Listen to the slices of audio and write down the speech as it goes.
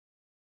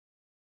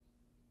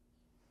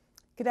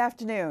Good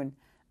afternoon.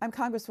 I'm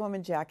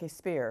Congresswoman Jackie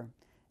Speier.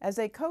 As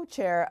a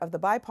co-chair of the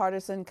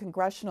Bipartisan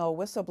Congressional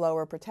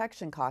Whistleblower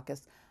Protection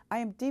Caucus, I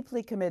am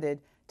deeply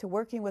committed to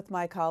working with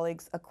my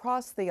colleagues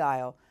across the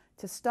aisle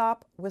to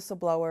stop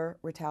whistleblower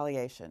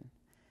retaliation.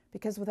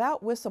 Because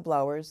without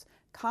whistleblowers,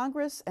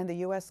 Congress and the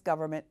U.S.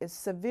 government is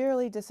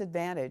severely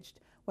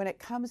disadvantaged when it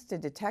comes to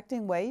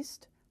detecting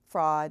waste,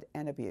 fraud,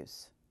 and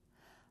abuse.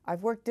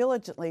 I've worked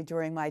diligently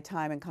during my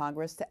time in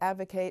Congress to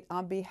advocate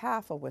on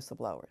behalf of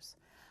whistleblowers.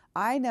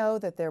 I know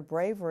that their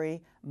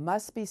bravery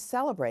must be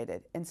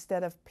celebrated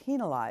instead of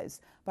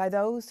penalized by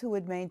those who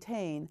would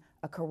maintain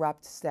a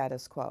corrupt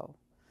status quo.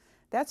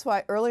 That's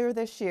why earlier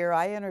this year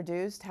I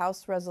introduced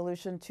House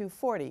Resolution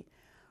 240,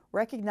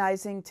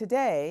 recognizing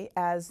today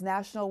as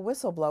National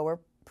Whistleblower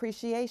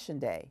Appreciation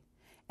Day.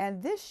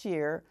 And this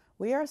year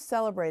we are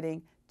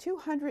celebrating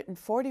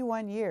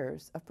 241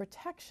 years of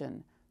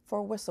protection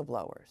for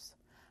whistleblowers.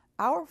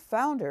 Our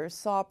founders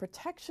saw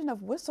protection of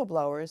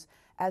whistleblowers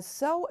as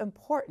so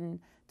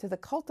important to the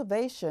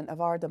cultivation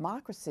of our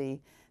democracy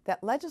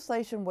that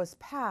legislation was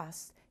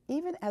passed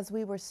even as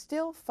we were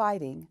still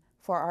fighting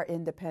for our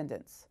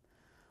independence.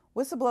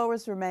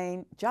 Whistleblowers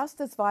remain just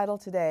as vital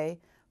today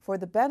for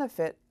the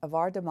benefit of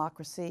our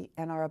democracy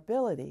and our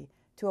ability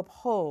to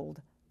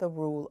uphold the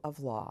rule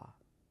of law.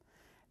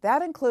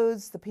 That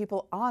includes the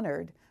people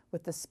honored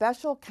with the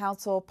Special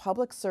Counsel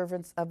Public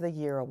Servants of the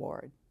Year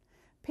Award.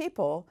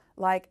 People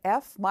like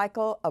F.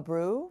 Michael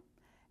Abreu,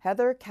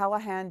 Heather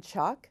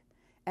Callahan-Chuck,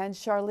 and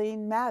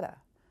Charlene Matta,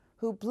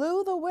 who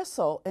blew the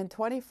whistle in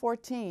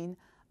 2014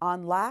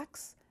 on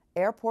lax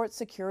airport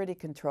security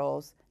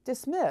controls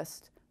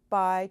dismissed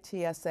by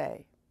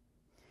TSA.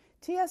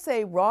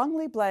 TSA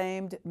wrongly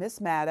blamed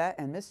Ms. Matta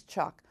and Ms.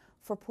 Chuck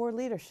for poor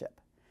leadership,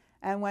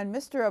 and when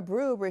Mr.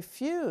 Abreu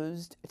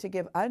refused to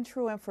give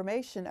untrue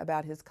information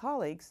about his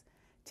colleagues,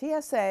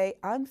 TSA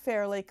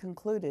unfairly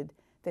concluded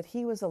that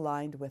he was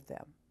aligned with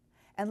them.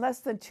 And less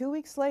than 2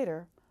 weeks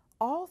later,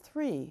 all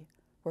three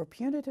were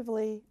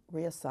punitively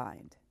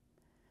reassigned.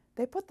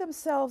 They put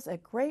themselves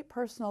at great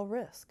personal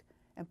risk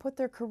and put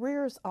their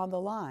careers on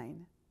the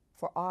line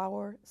for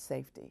our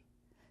safety.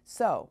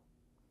 So,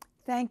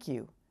 thank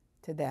you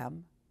to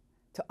them,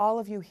 to all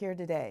of you here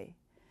today,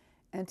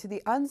 and to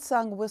the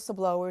unsung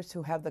whistleblowers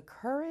who have the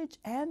courage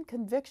and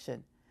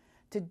conviction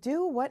to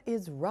do what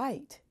is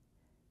right,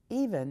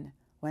 even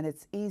when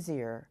it's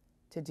easier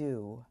to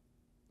do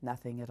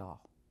nothing at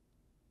all.